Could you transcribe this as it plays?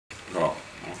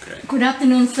Good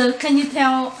afternoon, sir. Can you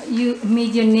tell me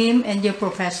your name and your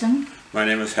profession? My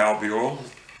name is Hal Buell.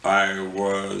 I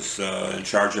was in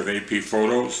charge of AP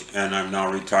photos, and I'm now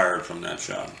retired from that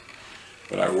job.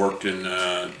 But I worked in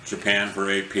Japan for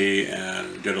AP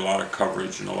and did a lot of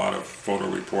coverage and a lot of photo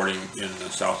reporting in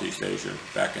Southeast Asia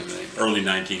back in the early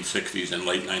 1960s and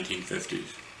late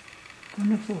 1950s.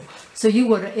 Wonderful. So you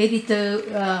were the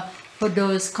editor for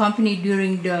those companies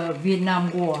during the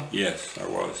Vietnam War? Yes, I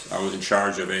was. I was in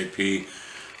charge of AP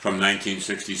from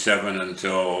 1967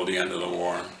 until the end of the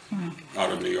war,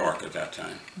 out of New York at that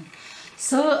time.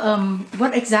 So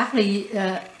what exactly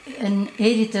an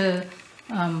editor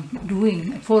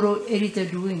doing, a photo editor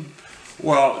doing?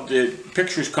 Well, the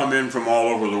pictures come in from all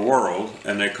over the world,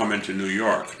 and they come into New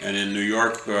York. And in New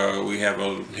York, we have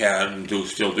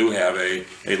still do have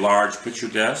a large picture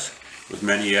desk with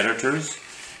many editors,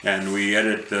 and we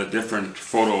edit the different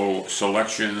photo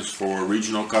selections for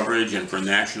regional coverage and for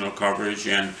national coverage.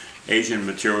 And Asian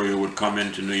material would come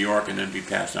into New York and then be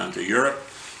passed on to Europe.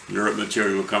 Europe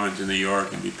material would come into New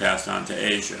York and be passed on to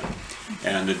Asia.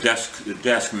 And the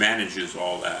desk manages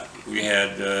all that. We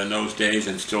had, in those days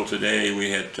and still today,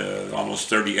 we had almost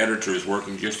 30 editors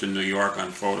working just in New York on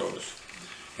photos,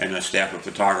 and a staff of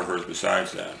photographers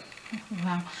besides that.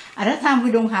 Wow. At that time,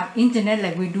 we don't have internet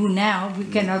like we do now. We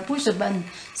cannot push a button.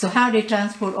 So how they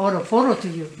transport all the photo to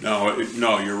you?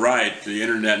 No, you're right. The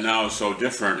internet now is so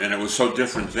different, and it was so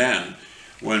different then.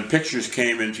 When pictures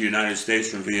came into the United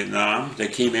States from Vietnam, they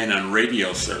came in on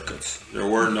radio circuits. There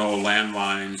were no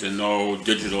landlines and no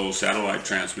digital satellite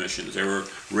transmissions. There were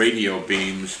radio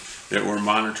beams that were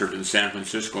monitored in San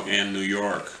Francisco and New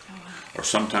York, or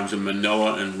sometimes in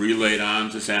Manila and relayed on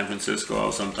to San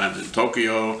Francisco, sometimes in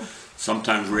Tokyo,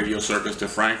 sometimes radio circuits to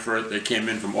Frankfurt. They came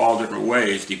in from all different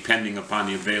ways depending upon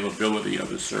the availability of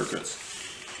the circuits.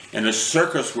 And the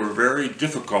circuits were very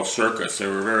difficult circuits. They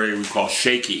were very, we call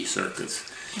shaky circuits.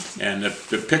 And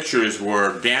the pictures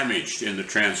were damaged in the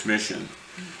transmission.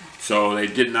 So they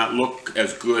did not look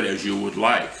as good as you would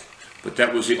like. But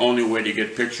that was the only way to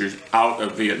get pictures out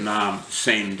of Vietnam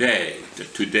same day,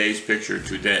 today's picture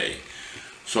today.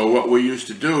 So what we used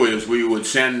to do is we would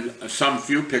send some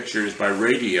few pictures by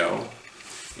radio,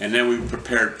 and then we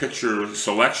prepared picture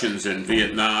selections in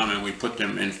Vietnam, and we put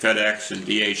them in FedEx and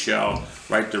DHL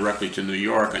right directly to New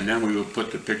York, and then we would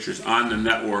put the pictures on the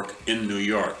network in New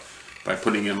York by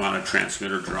putting them on a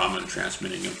transmitter drum and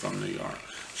transmitting them from New York.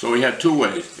 So we had two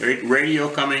ways, radio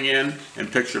coming in and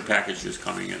picture packages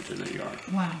coming into New York.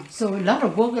 Wow, so a lot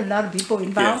of work, a lot of people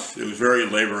involved? Yes, it was very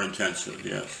labor intensive,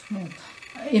 yes. Yeah.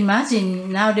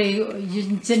 Imagine nowadays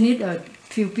you just need a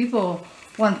few people,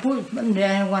 one put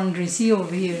there, one receive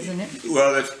over here, isn't it?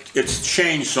 Well, it's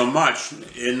changed so much.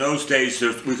 In those days,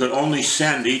 we could only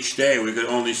send each day, we could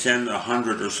only send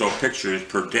 100 or so pictures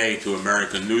per day to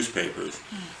American newspapers.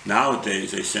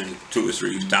 Nowadays, they send 2,000 or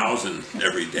 3,000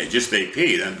 every day, just AP,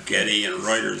 then Getty and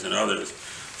Reuters and others.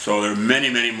 So there are many,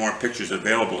 many more pictures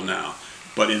available now.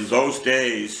 But in those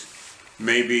days,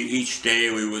 maybe each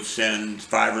day we would send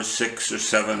 5 or 6 or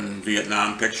 7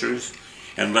 Vietnam pictures.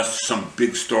 Unless some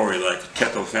big story like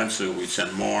Tet Offensive, we'd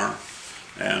send more.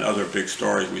 And other big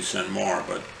stories, we'd send more.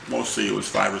 But mostly it was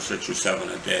 5 or 6 or 7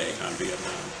 a day on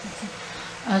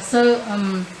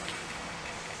Vietnam.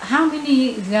 How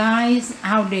many guys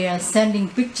out there sending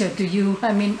picture to you?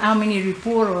 I mean, how many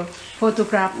reporters,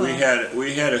 photographers?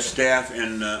 We had a staff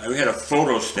we had a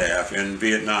photo staff in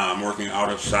Vietnam working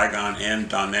out of Saigon and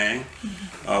Da Nang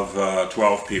of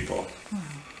 12 people.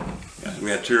 Yes, we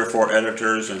had 3 or 4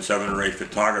 editors and 7 or 8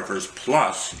 photographers,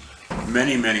 plus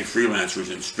many, many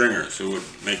freelancers and stringers who would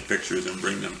make pictures and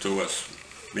bring them to us.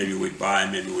 Maybe we'd buy,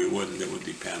 maybe we wouldn't. It would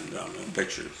depend on the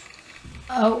pictures.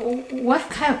 What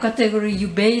kind of category you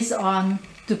base on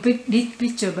to pick this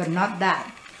picture but not that?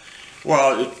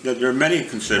 Well, there are many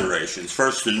considerations.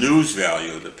 First, the news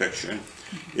value of the picture.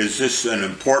 Is this an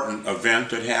important event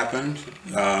that happened?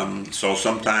 So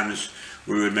sometimes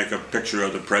we would make a picture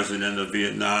of the president of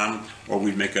Vietnam, or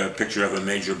we'd make a picture of a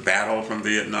major battle from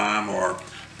Vietnam, or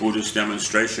Buddhist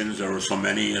demonstrations. There were so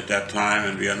many at that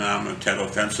time in Vietnam, the Tet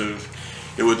Offensive.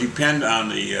 It would depend on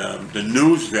the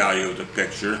news value of the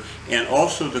picture and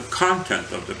also the content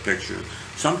of the picture.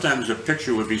 Sometimes a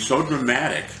picture would be so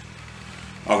dramatic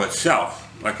of itself,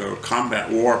 like a combat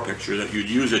war picture, that you'd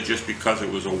use it just because it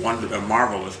was a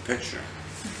marvelous picture.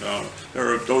 So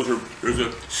there's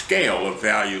a scale of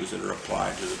values that are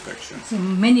applied to the picture. So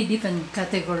many different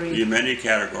categories. In many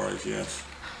categories, yes.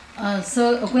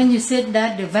 So when you said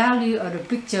that the value of the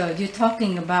picture, you're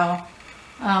talking about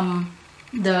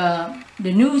the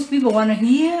news people want to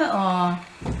hear, or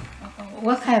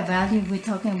what kind of value we're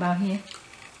talking about here?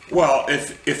 Well,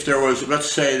 if there was,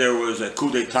 let's say there was a coup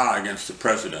d'etat against the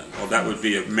president, well, that would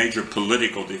be a major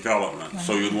political development.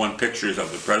 So you'd want pictures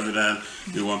of the president,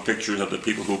 you'd want pictures of the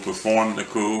people who performed the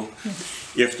coup.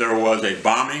 If there was a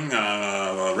bombing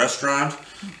a restaurant,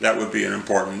 that would be an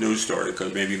important news story,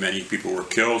 because maybe many people were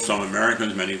killed, some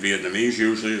Americans, many Vietnamese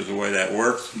usually is the way that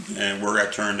works, and where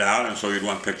that turned out, and so you'd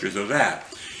want pictures of that.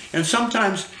 And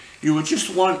sometimes you would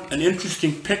just want an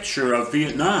interesting picture of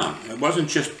Vietnam. It wasn't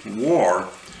just war.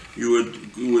 You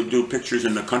would do pictures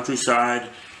in the countryside.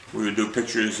 We would do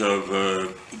pictures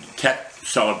of Tet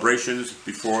celebrations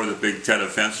before the big Tet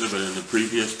offensive, and in the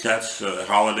previous Tets,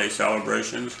 holiday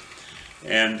celebrations,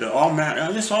 and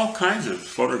just all kinds of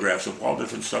photographs of all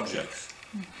different subjects.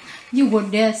 You were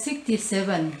there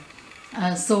 67.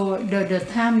 So the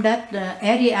time that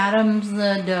Eddie Adams,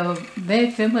 the very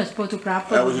famous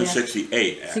photographer, that was in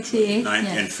 '68. 68,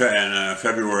 in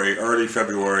February, early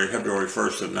February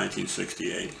 1st of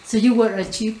 1968. So you were a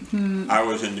chief. I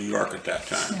was in New York at that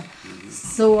time. Yeah.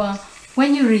 So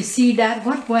when you received that,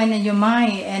 what went in your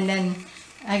mind, and then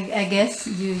I guess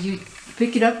you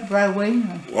pick it up right away?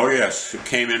 Oh yes, it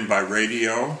came in by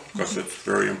radio, because it's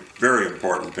very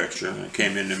important picture. It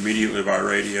came in immediately by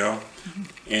radio.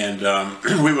 And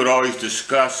we would always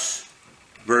discuss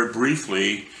very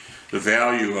briefly the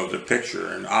value of the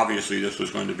picture, and obviously this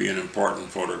was going to be an important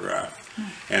photograph.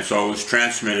 And so it was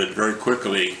transmitted very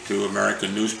quickly to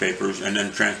American newspapers, and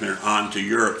then transmitted on to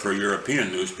Europe for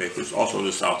European newspapers, also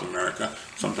to South America,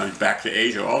 sometimes back to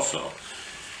Asia also.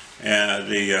 And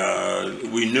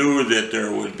we knew that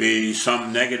there would be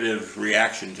some negative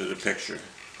reaction to the picture.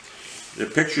 The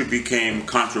picture became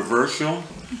controversial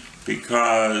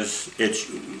because in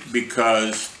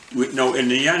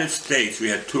the United States we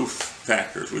had two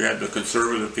factors. We had the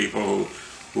conservative people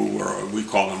who were, we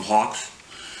call them hawks,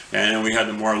 and then we had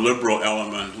the more liberal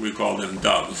element, we called them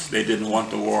doves. They didn't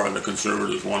want the war, the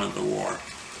conservatives wanted the war.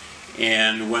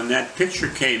 And when that picture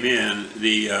came in,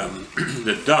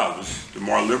 the doves, the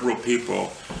more liberal people,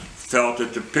 felt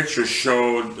that the picture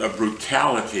showed a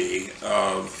brutality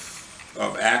of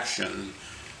action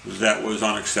that was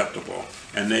unacceptable,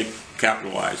 and they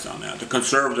capitalized on that. The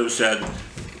conservatives said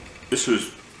this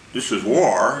was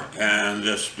war, and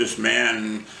this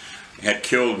man had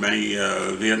killed many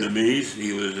Vietnamese.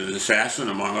 He was an assassin,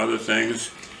 among other things.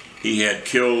 He had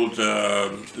killed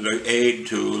the aide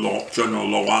to General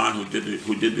Nguyen,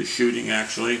 who did the shooting,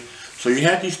 actually. So you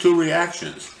had these two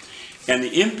reactions, and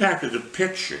the impact of the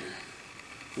picture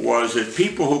was that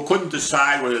people who couldn't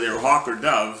decide whether they were hawk or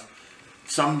dove,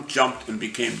 some jumped and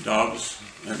became doves,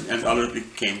 and others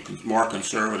became more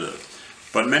conservative.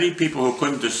 But many people who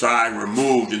couldn't decide were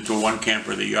moved into one camp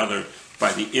or the other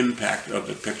by the impact of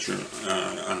the picture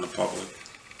on the public.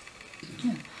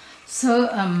 Yeah. So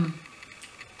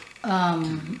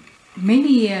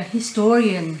many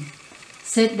historians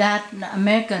said that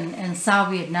American and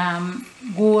South Vietnam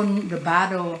won the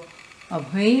Battle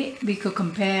of Hue. We could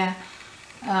compare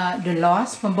the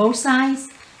loss from both sides.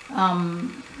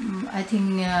 I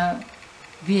think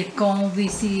Viet Cong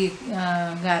VC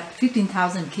got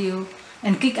 15,000 killed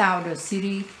and kicked out the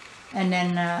city, and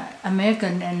then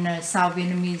American and South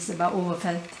Vietnamese about over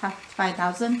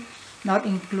 5,000, not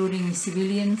including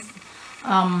civilians.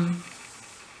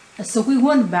 So we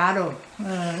won the battle.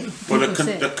 Well,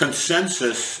 the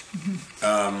consensus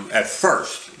at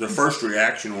first, the first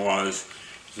reaction was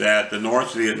that the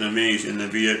North Vietnamese and the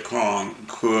Viet Cong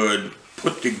could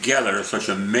put together such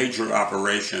a major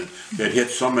operation that hit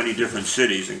so many different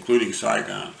cities, including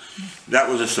Saigon. That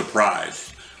was a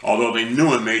surprise. Although they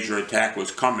knew a major attack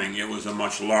was coming, it was a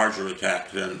much larger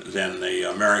attack than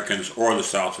the Americans or the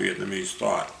South Vietnamese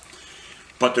thought.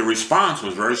 But the response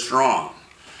was very strong.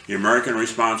 The American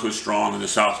response was strong, and the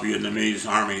South Vietnamese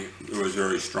army was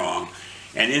very strong.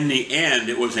 And in the end,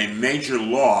 it was a major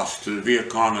loss to the Viet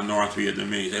Cong and North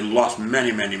Vietnamese. They lost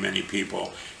many, many, many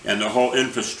people, and the whole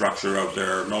infrastructure of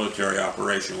their military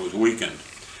operation was weakened.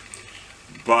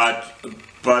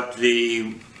 But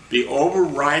the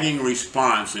overriding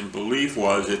response and belief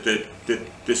was that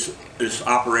this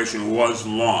operation was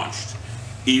launched,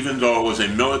 even though it was a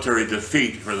military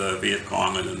defeat for the Viet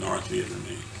Cong and the North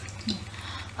Vietnamese.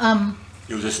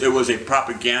 It was a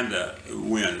propaganda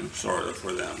win, sort of,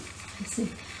 for them. I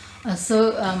see.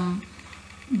 So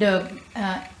the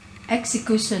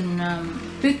execution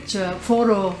picture,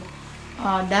 photo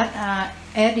that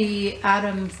Eddie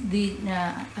Adams did,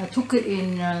 took it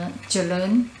in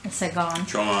Cholon, Saigon.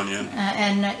 Cholon, yeah.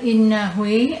 And in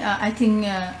Hue, I think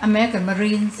American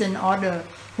Marines and others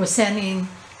were sent in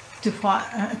to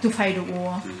fight the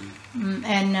war.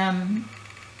 And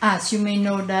as you may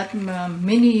know that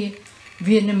many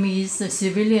Vietnamese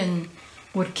civilians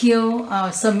would kill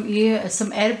some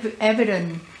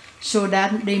evidence show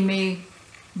that they may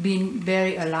be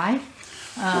very alive.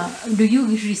 Do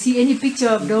you see any picture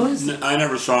of those? I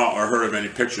never saw or heard of any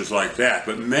pictures like that,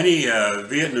 but many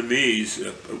Vietnamese,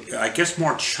 I guess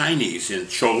more Chinese in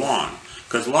Cho Lan,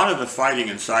 because a lot of the fighting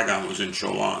in Saigon was in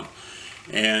Cho Lan,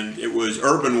 and it was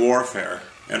urban warfare,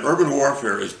 and urban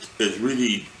warfare is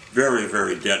really very,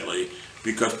 very deadly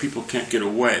because people can't get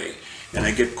away, and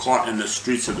they get caught in the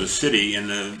streets of the city, and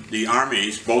the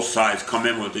armies, both sides, come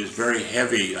in with these very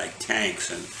heavy like tanks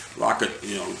and rocket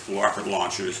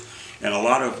launchers. And a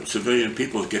lot of civilian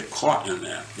people get caught in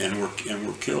that and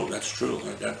were killed. That's true.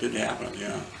 That did happen.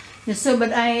 Yeah. Yes, so,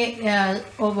 but I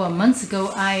over months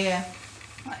ago I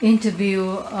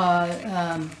interviewed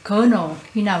Colonel.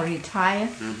 He now retired.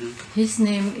 His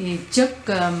name is Chuck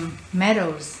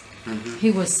Meadows. He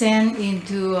was sent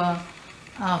into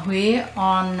Hue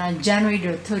on January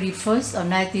the 31st of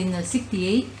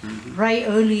 1968, right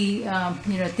early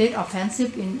Tet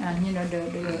offensive in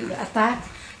the attack.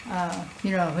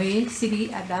 Hue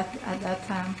city at that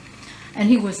time, and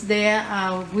he was there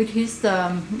with his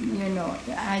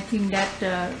I think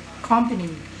that company.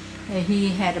 He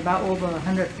had about over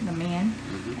 100 men,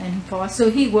 and he fought. So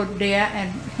he was there,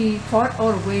 and he fought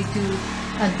all the way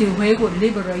until Hue was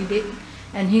liberated,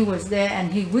 and he was there,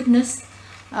 and he witnessed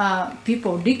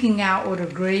people digging out of the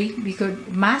grave, because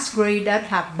mass grave that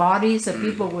have bodies of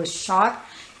people were shot,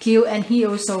 killed, and he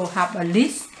also have a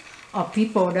list of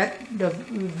people that the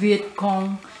Viet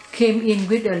Cong came in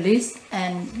with a list,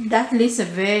 and that list is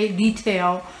very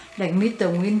detailed, like Mr.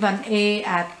 Nguyen Van A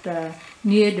at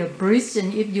near the bridge,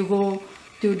 and if you go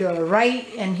to the right,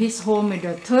 and his home is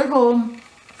the third home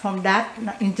from that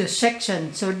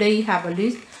intersection, so they have a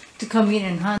list to come in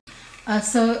and hunt.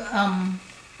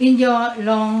 In your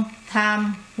long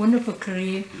time, wonderful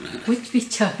career, which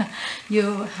picture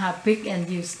you have picked and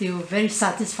you still very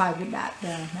satisfied with that?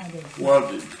 Well,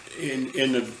 in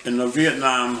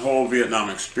the whole Vietnam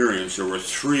experience, there were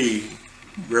three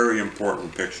very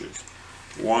important pictures.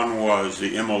 One was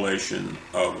the immolation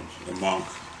of a monk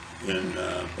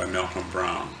by Malcolm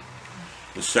Brown.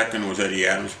 The second was Eddie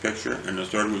Adams' picture, and the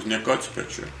third was Ngoc Loc's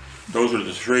picture. Those are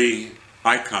the three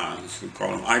icons, we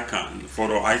call them icons, the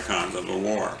photo icons of the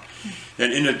war.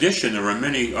 And in addition, there were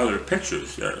many other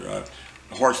pictures there.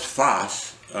 Horst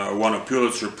Fass won a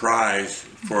Pulitzer Prize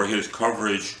for his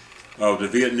coverage of the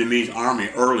Vietnamese army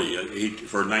early,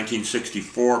 for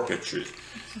 1964 pictures.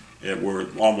 It were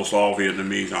almost all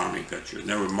Vietnamese army pictures. And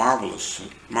they were marvelous,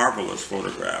 marvelous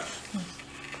photographs.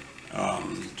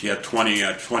 He had 20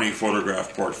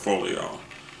 photograph portfolio,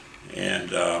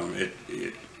 and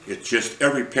it just,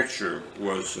 every picture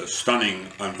was a stunning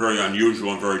and very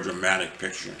unusual and very dramatic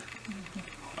picture.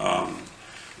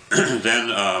 Then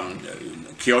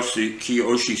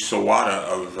Kiyoshi Sawada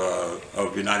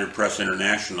of United Press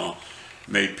International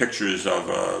made pictures of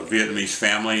a Vietnamese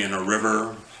family in a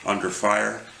river under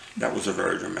fire. That was a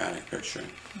very dramatic picture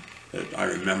that I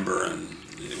remember, and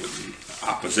it was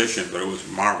opposition, but it was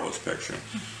a marvelous picture.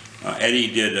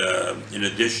 Eddie did, in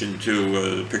addition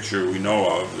to the picture we know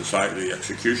of, the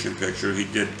execution picture, he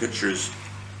did pictures.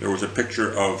 There was a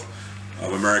picture of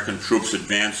American troops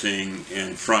advancing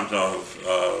in front of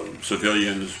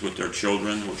civilians with their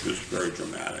children, which was very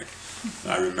dramatic.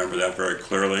 I remember that very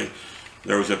clearly.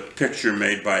 There was a picture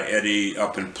made by Eddie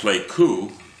up in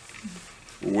Pleiku,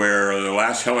 where the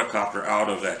last helicopter out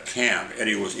of that camp,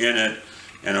 Eddie was in it,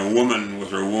 and a woman with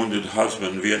her wounded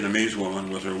husband, Vietnamese woman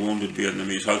with her wounded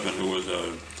Vietnamese husband, who was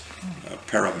a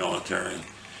paramilitary,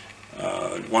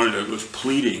 was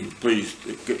pleading, please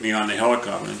get me on the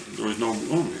helicopter. And there was no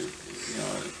room.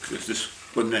 If this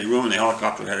wasn't any room, the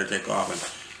helicopter had to take off, and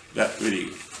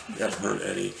that hurt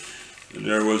Eddie.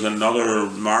 There was another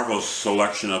marvelous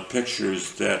selection of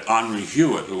pictures that Henri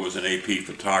Hewitt, who was an AP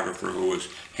photographer, who was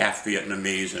half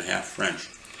Vietnamese and half French,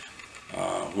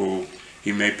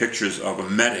 he made pictures of a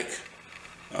medic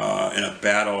in a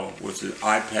battle with an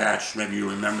eye patch. Maybe you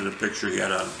remember the picture.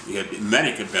 The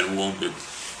medic had been wounded,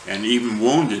 and even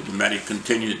wounded, the medic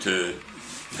continued to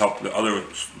help the other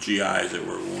GIs that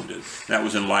were wounded. That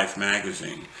was in Life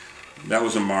magazine. That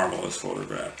was a marvelous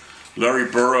photograph.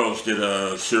 Larry Burroughs did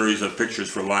a series of pictures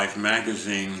for Life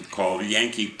magazine called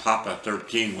Yankee Papa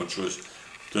 13, which was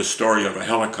the story of a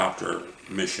helicopter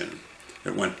mission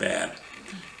that went bad.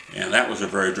 And that was a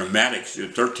very dramatic,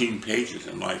 13 pages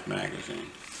in Life magazine.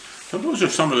 So those are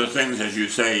some of the things, as you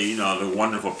say, the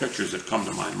wonderful pictures that come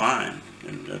to my mind.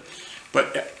 And,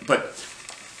 but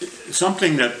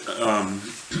something that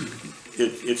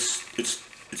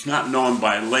it's not known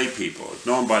by lay people. It's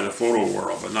known by the photo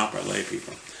world, but not by lay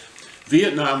people.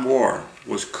 Vietnam War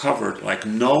was covered like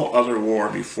no other war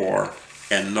before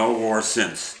and no war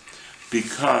since,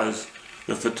 because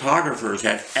the photographers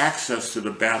had access to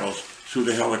the battles through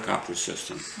the helicopter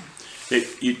system.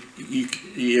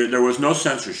 There was no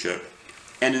censorship,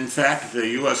 and in fact the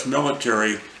U.S.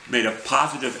 military made a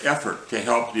positive effort to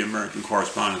help the American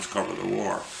correspondents cover the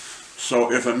war.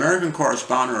 So if an American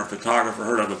correspondent or a photographer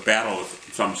heard of a battle of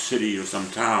some city or some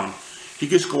town, he'd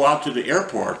just go out to the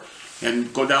airport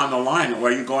and go down the line.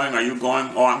 Where are you going? Are you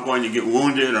going? Oh, I'm going to get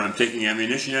wounded, or I'm taking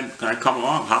ammunition in. Can I come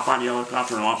along? Hop on the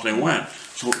helicopter, and off they went.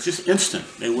 So it's just instant.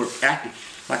 They were active.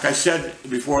 Like I said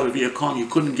before, the Viet Cong, you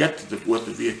couldn't get to what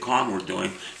the Viet Cong were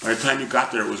doing. By the time you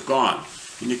got there, it was gone.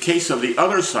 In the case of the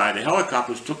other side, the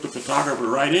helicopters took the photographer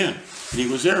right in, and he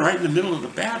was there right in the middle of the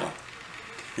battle.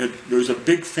 There was a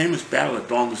big famous battle at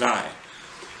Dong Zai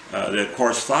that, of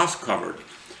course, Foss covered.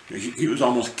 He was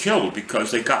almost killed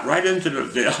because they got right into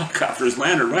the helicopters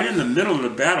landed right in the middle of the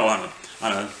battle on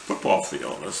a football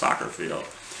field, a soccer field.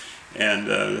 And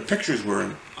the pictures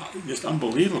were just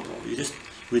unbelievable.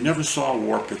 We never saw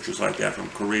war pictures like that from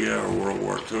Korea or World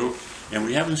War II, and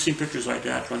we haven't seen pictures like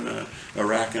that from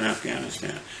Iraq and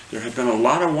Afghanistan. There have been a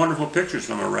lot of wonderful pictures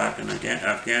from Iraq and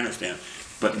Afghanistan,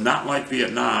 but not like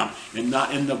Vietnam, and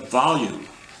not in the volume.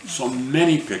 So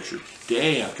many pictures,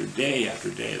 day after day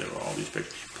after day, there were all these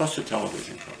pictures, plus the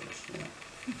television covers. Yeah.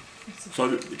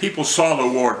 So people saw the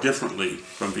war differently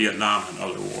from Vietnam and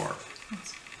other wars.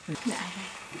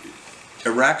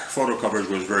 Iraq photo coverage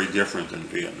was very different than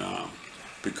Vietnam,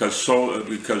 because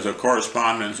the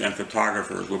correspondents and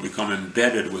photographers will become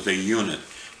embedded with a unit.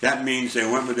 That means they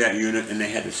went with that unit and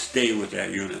they had to stay with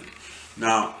that unit.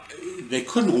 Now, they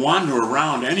couldn't wander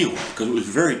around anyway because it was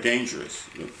very dangerous.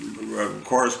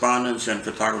 Correspondents and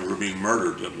photographers were being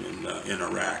murdered in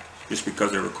Iraq just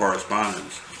because they were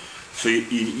correspondents. So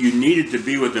you needed to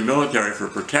be with the military for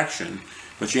protection,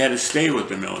 but you had to stay with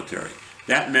the military.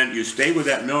 That meant you stayed with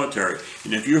that military,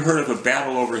 and if you heard of a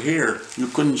battle over here, you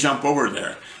couldn't jump over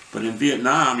there. But in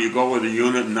Vietnam, you go with a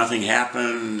unit and nothing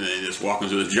happened, and you just walk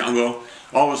into the jungle.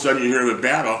 All of a sudden you hear of a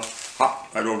battle, hop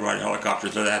right over on a helicopter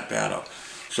to that battle.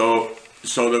 So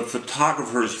the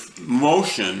photographer's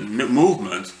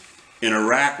movement in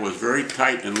Iraq was very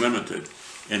tight and limited.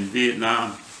 In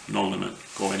Vietnam, no limit,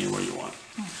 go anywhere you want.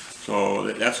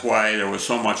 So that's why there was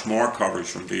so much more coverage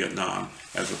from Vietnam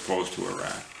as opposed to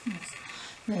Iraq.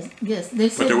 Yes.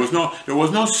 But there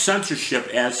was no censorship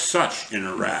as such in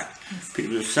Iraq.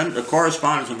 The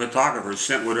correspondents and photographers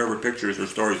sent whatever pictures or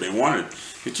stories they wanted.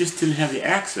 It just didn't have the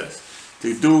access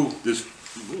to do this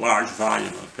large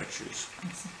volume of pictures.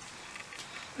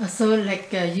 So,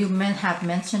 like you have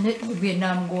mentioned it,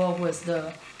 Vietnam War was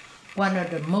one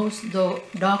of the most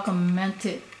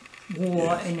documented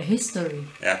war in history.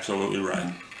 Absolutely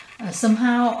right.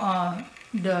 Somehow,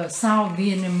 the South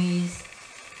Vietnamese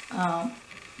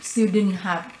still didn't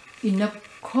have enough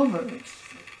coverage.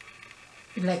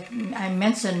 Like I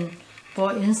mentioned,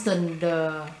 for instance,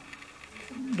 the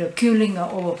killing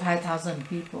of over 5,000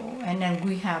 people, and then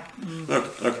we have...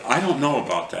 Look, I don't know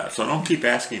about that, so don't keep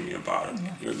asking me about it.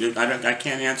 Yeah. I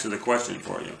can't answer the question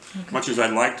for you. Okay. Much as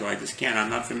I'd like to, I just can't.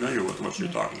 I'm not familiar with what you're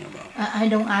talking about. I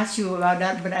don't ask you about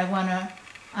that, but I want to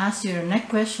ask you the next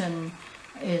question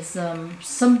is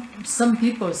some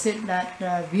people said that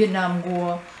Vietnam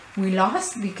War we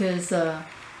lost because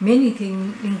many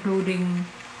things, including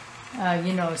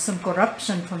some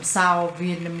corruption from South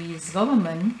Vietnamese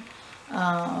government,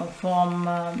 from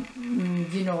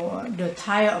the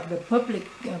tire of the public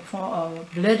for a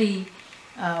bloody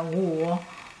war,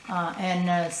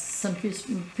 and some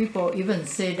people even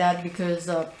say that because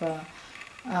of the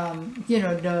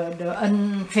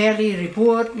unfairly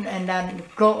report and then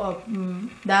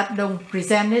that don't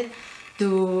present it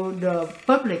to the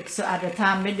public. So at the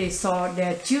time when they saw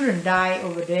their children die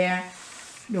over there,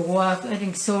 the war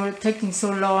taking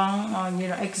so long,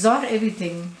 exhaust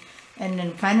everything, and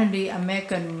then finally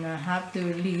American have to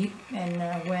leave, and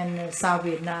when South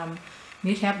Vietnam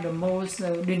need help the most,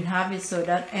 didn't have it, so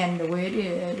that end the way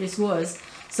it was.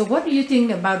 So what do you think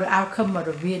about the outcome of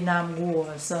the Vietnam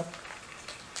War? So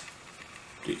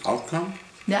the outcome?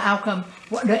 The outcome,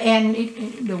 the end,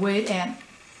 the way it ended.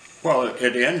 Well,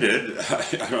 it ended.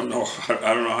 I don't know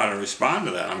how to respond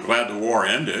to that. I'm glad the war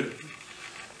ended.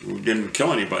 We didn't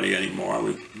kill anybody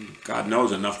anymore. God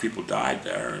knows enough people died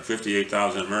there.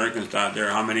 58,000 Americans died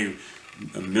there. How many?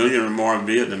 A million or more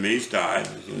Vietnamese died.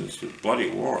 It's a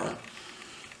bloody war.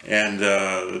 And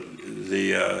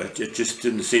it just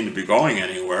didn't seem to be going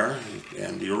anywhere.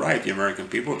 And you're right, the American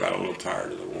people got a little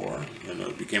tired of the war.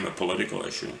 It became a political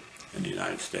issue in the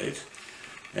United States.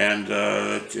 And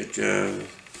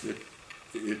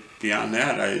beyond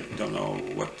that, I don't know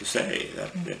what to say.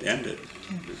 That it ended.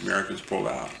 The Americans pulled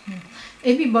out.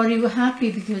 Everybody was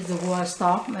happy because the war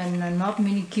stopped and not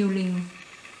many killing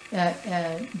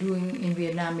doing in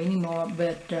Vietnam anymore.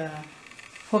 But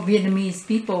for Vietnamese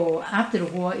people, after the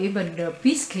war, even the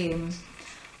peace came,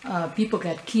 people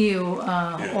got killed.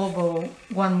 Over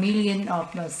 1 million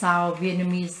of South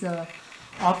Vietnamese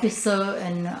officer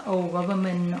and old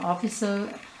government officer,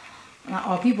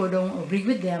 or people don't agree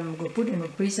with them, were put in a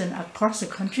prison across the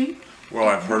country. Well,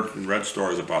 I've heard and read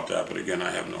stories about that, but again,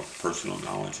 I have no personal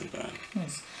knowledge of that.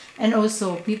 Yes, and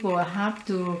also people have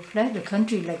to flee the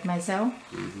country, like myself,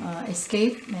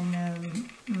 escape, and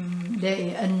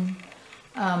they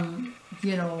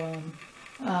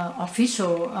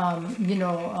official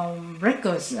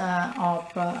records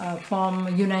of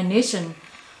from United Nations.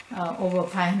 Over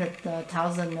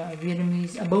 500,000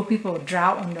 Vietnamese boat people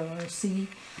drowned on the sea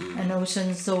and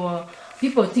ocean. So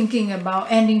people thinking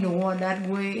about ending the war that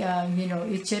way,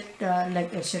 it's just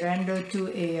like a surrender to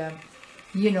a,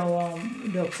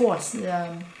 the force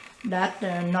that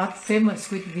not famous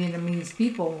with Vietnamese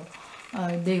people.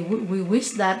 We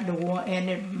wish that the war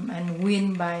ended and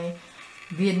win by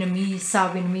Vietnamese,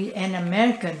 South Vietnamese, and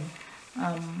American.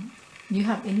 You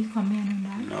have any comment on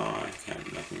that? No, I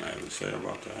can't. Nothing I have to say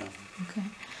about that. Okay.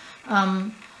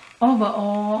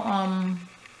 Overall,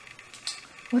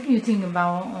 what do you think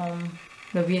about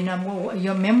the Vietnam War?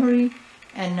 Your memory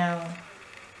and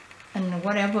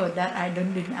whatever that I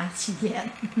didn't ask you yet.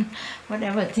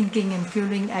 Whatever thinking and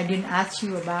feeling I didn't ask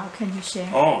you about, can you share?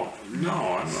 Oh no,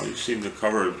 I don't know. You seem to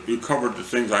covered the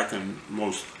things I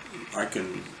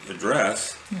can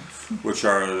address, which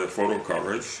are the photo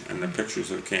coverage and the pictures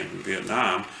that came from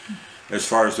Vietnam. As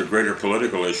far as the greater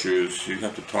political issues, you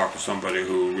have to talk to somebody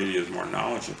who really is more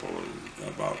knowledgeable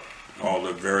about all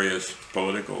the various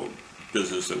political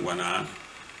business that went on.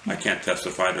 I can't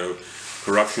testify to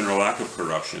corruption or lack of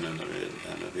corruption in the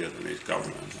Vietnamese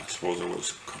government. I suppose there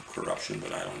was corruption,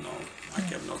 but I don't know. I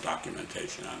have no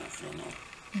documentation on it. I don't know.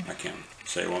 I can't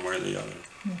say one way or the other.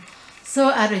 So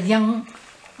as a young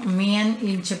man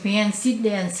in Japan, sit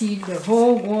there and see the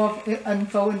whole war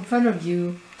unfold in front of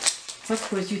you,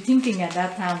 what was you thinking at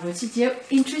that time? Was it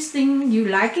interesting? You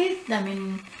like it? I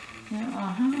mean, no,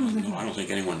 I don't think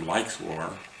anyone likes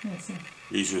war. Yes,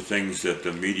 These are things that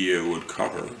the media would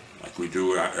cover, like we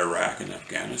do Iraq and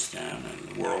Afghanistan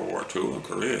and World War II and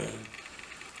Korea.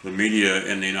 The media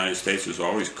in the United States has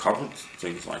always covered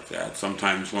things like that.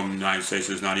 Sometimes when the United States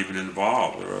is not even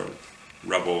involved, there are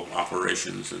rebel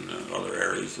operations in other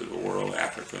areas of the world,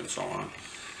 Africa and so on,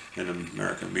 and the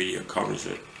American media covers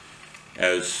it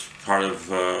as part of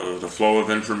the flow of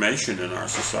information in our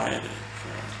society.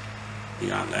 So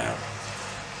beyond that,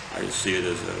 I just see it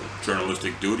as a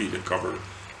journalistic duty to cover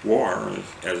war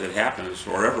as it happens,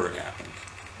 wherever it happens.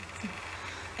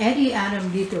 Eddie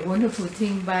Adam did a wonderful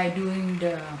thing by doing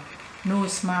the No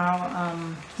Smile,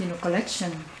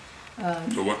 collection.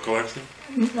 The what collection?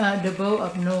 The bow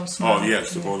of No Smile. Oh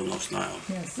yes, the bow of No Smile.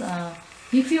 Yes,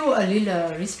 he feel a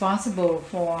little responsible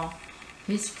for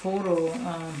his photo.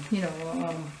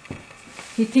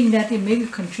 He think that it maybe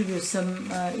contribute some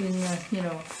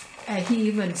he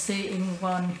even say in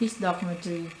his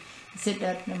documentary, he said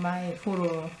that my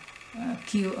photo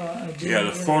killed a Jew. Yeah,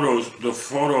 the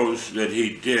photos that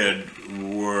he did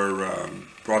were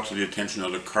brought to the attention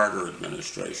of the Carter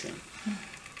administration.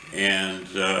 And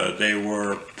they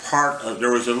were part of,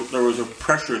 there was a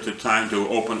pressure at the time to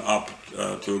open up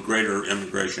to a greater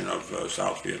immigration of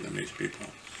South Vietnamese people.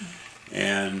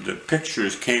 And the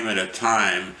pictures came at a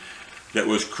time that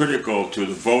was critical to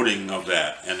the voting of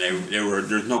that, and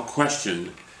there's no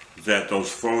question that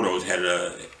those photos had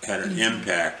an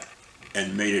impact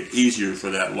and made it easier for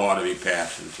that law to be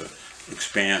passed and to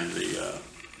expand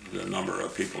the number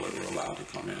of people that were allowed to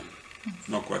come in.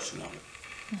 No question of it.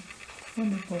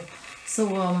 Wonderful.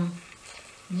 So,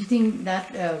 you think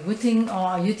that good thing,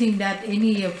 or you think that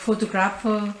any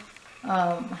photographer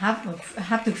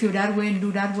have to feel that way and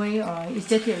do that way, or is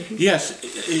that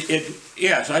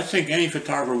Yes, I think any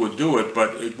photographer would do it,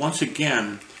 but once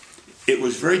again, it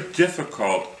was very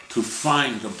difficult to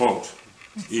find the boat.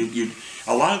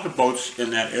 A lot of the boats in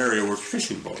that area were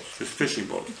fishing boats, just fishing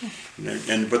boats,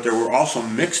 but there were also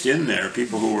mixed in there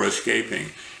people who were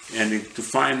escaping. And to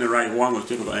find the right one was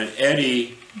difficult. And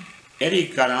Eddie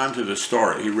got onto the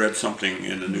story. He read something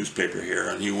in the newspaper here,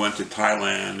 and he went to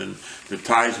Thailand, and the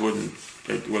Thais wouldn't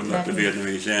let the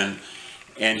Vietnamese in.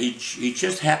 And he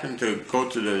just happened to go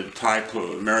to the Thai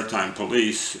maritime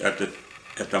police at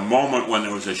the moment when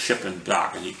there was a ship in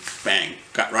dock, and he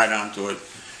got right onto it,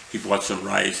 he bought some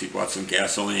rice, he bought some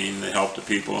gasoline, they helped the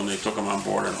people, and they took him on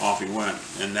board, and off he went.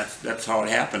 And that's how it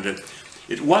happened.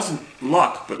 It wasn't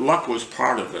luck, but luck was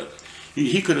part of it.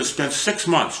 He could have spent 6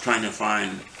 months trying to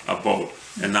find a boat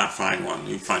and not find one.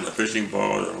 He'd find a fishing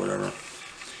boat or whatever.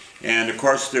 And of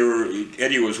course,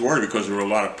 Eddie was worried because there were a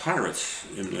lot of pirates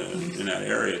in that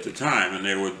area at the time,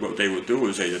 and what they would do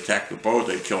is they'd attack the boat,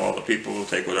 they'd kill all the people,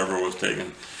 take whatever was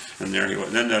taken, and there he was.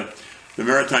 And then the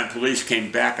maritime police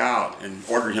came back out and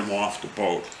ordered him off the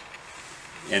boat.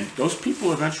 And those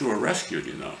people eventually were rescued,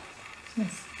 you know.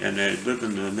 Yes. And they live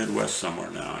in the Midwest somewhere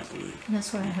now, I believe.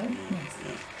 That's what I heard. Yes.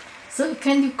 Yeah. So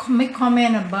can you make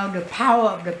comment about the power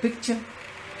of the picture?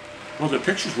 Well, the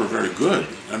pictures were very good.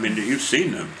 I mean, you've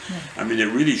seen them. Yeah. I mean, they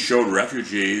really showed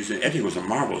refugees. And Eddie was a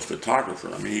marvelous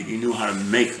photographer. I mean, he knew how to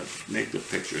make the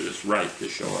picture that's right to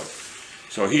show it.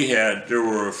 So there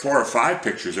were 4 or 5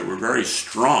 pictures that were very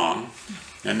strong,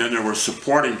 and then there were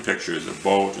supporting pictures, the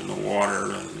boat and the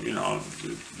water, and you know,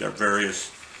 the various,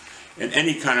 and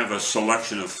any kind of a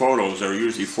selection of photos. There were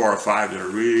usually 4 or 5 that are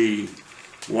really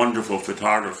wonderful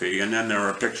photography, and then there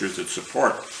are pictures that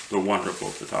support the wonderful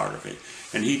photography.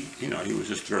 And he was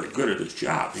just very good at his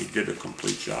job. He did a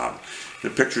complete job. The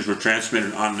pictures were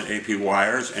transmitted on the AP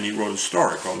wires, and he wrote a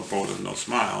story called The Boat of No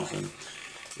Smiles. And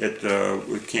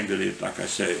it came to like I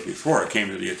said before, it came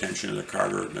to the attention of the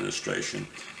Carter administration.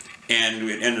 And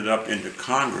it ended up into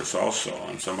Congress also,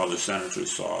 and some other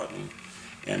senators saw it.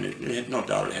 And it had, no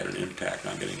doubt it had an impact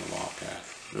on getting the law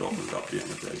passed. It opened up the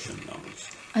immigration numbers.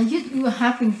 You were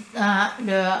having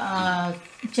the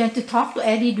chance to talk to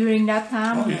Eddie during that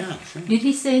time? Oh, yeah, sure. Did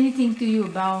he say anything to you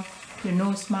about the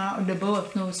No Smile, the Boat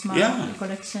of No Smile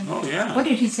collection? Oh, yeah. What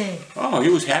did he say? Oh, he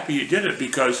was happy he did it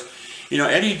because, you know,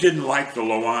 Eddie didn't like the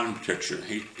Loan picture.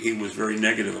 He was very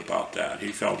negative about that.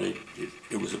 He felt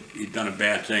he'd done a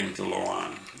bad thing to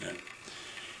Loan.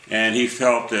 And he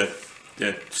felt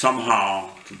that somehow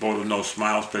the Boat of No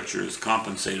Smiles picture is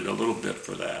compensated a little bit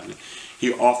for that.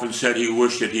 He often said he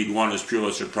wished that he'd won his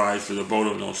Pulitzer Prize for the Boat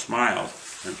of No Smiles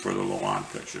and for the Loan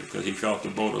picture, because he felt the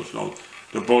Boat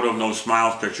of No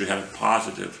Smiles picture had a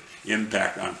positive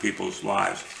impact on people's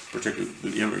lives, particularly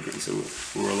the immigrants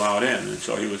who were allowed in. And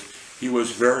so he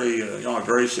was very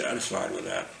very satisfied with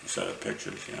that set of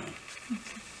pictures. Yeah.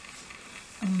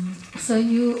 So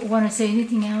you want to say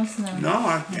anything else now? No,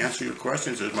 I answer your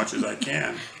questions as much as I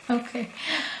can. Okay.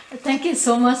 Thank you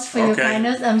so much for your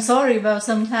kindness. I'm sorry about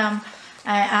sometimes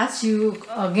I asked you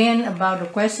again about the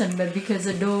question, but because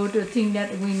of the thing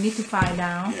that we need to find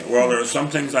out. Yeah, well, there are some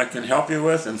things I can help you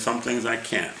with and some things I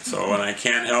can't. So when I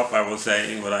can't help, I will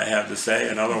say what I have to say,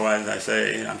 and otherwise I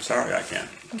say, I'm sorry, I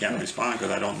can't respond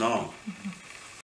because I don't know.